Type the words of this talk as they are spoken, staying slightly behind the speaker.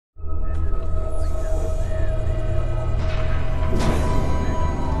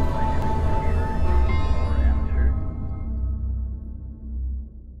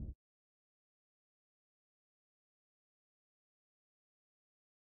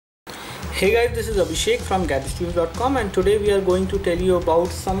Hey guys, this is Abhishek from gadgetstudios.com, and today we are going to tell you about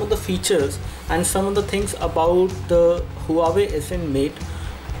some of the features and some of the things about the Huawei SN Mate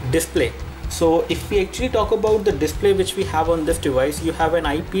display. So if we actually talk about the display which we have on this device, you have an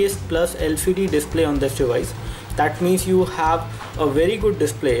IPS plus LCD display on this device. That means you have a very good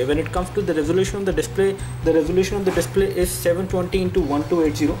display. When it comes to the resolution of the display is 720 into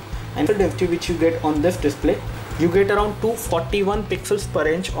 1280, and the density which you get on this display, you get around 241 pixels per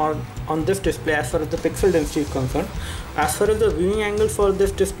inch on this display as far as the pixel density is concerned. As far as the viewing angle for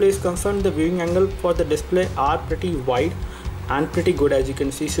this display is concerned, the viewing angle for the display are pretty wide and pretty good, as you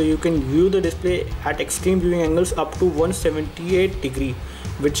can see. So you can view the display at extreme viewing angles up to 178 degree,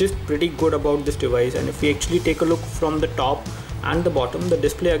 which is pretty good about this device. And if we actually take a look from the top and the bottom, the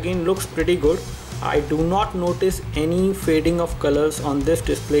display again looks pretty good. I do not notice any fading of colors on this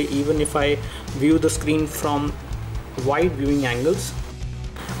display even if I view the screen from wide viewing angles.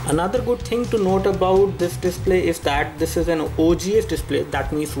 Another good thing to note about this display is that this is an OGS display.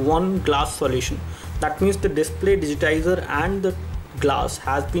 That means one glass solution. That means the display digitizer and the glass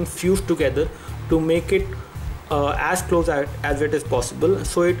has been fused together to make it as close as it is possible.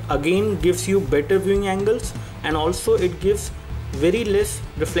 So it again gives you better viewing angles, and also it gives very less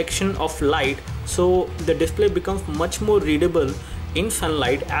reflection of light, so the display becomes much more readable in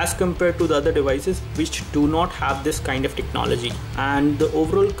sunlight as compared to the other devices which do not have this kind of technology. And the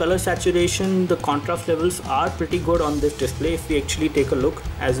overall color saturation, the contrast levels are pretty good on this display if we actually take a look,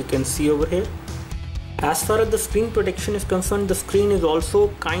 as you can see over here. As far as the screen protection is concerned, the screen is also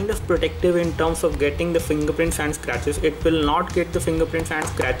kind of protective in terms of getting the fingerprints and scratches. It will not get the fingerprints and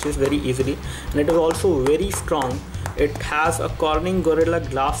scratches very easily, and it is also very strong. It has a Corning Gorilla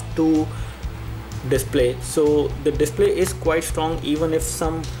Glass 2 display, so the display is quite strong. Even if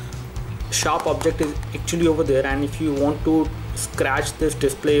some sharp object is actually over there, and if you want to scratch this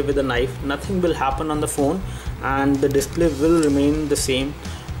display with a knife, nothing will happen on the phone, and the display will remain the same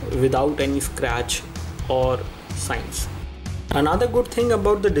without any scratch or signs. Another good thing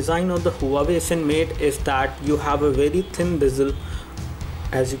about the design of the Huawei SN Mate is that you have a very thin bezel,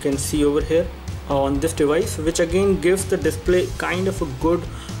 as you can see over here on this device, which again gives the display kind of a good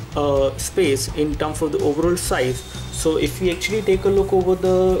space in terms of the overall size. So if we actually take a look over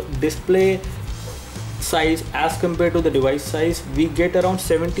the display size as compared to the device size, we get around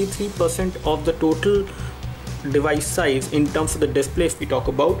 73% of the total device size in terms of the display if we talk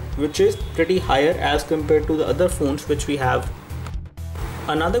about, which is pretty higher as compared to the other phones which we have.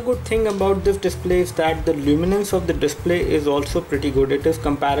 Another good thing about this display is that the luminance of the display is also pretty good. It is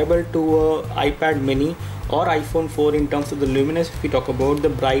comparable to a iPad mini or iPhone 4 in terms of the luminance. If we talk about the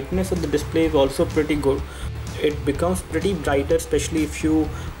brightness of the display is also pretty good. It becomes pretty brighter, especially if you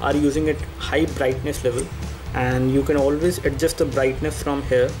are using it high brightness level, and you can always adjust the brightness from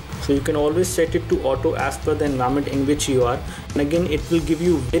here. So you can always set it to auto as per the environment in which you are, and again it will give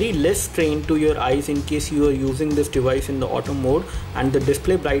you very less strain to your eyes in case you are using this device in the auto mode, and the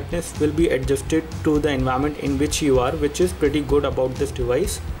display brightness will be adjusted to the environment in which you are, which is pretty good about this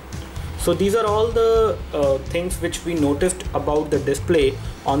device. So these are all the things which we noticed about the display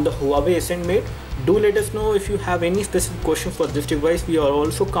on the Huawei SN Mate. Do let us know if you have any specific questions for this device. We are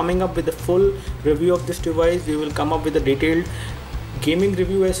also coming up with a full review of this device. We will come up with a detailed gaming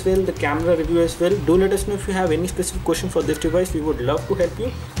review as well, the camera review as well. Do let us know if you have any specific question for this device. We would love to help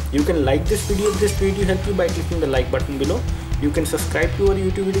you. You can like this video if this video helped you by clicking the like button below. You can subscribe to our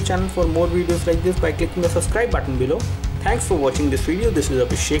YouTube video channel for more videos like this by clicking the subscribe button below. Thanks for watching this video. This is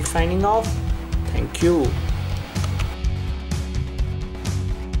Abhishek signing off. Thank you.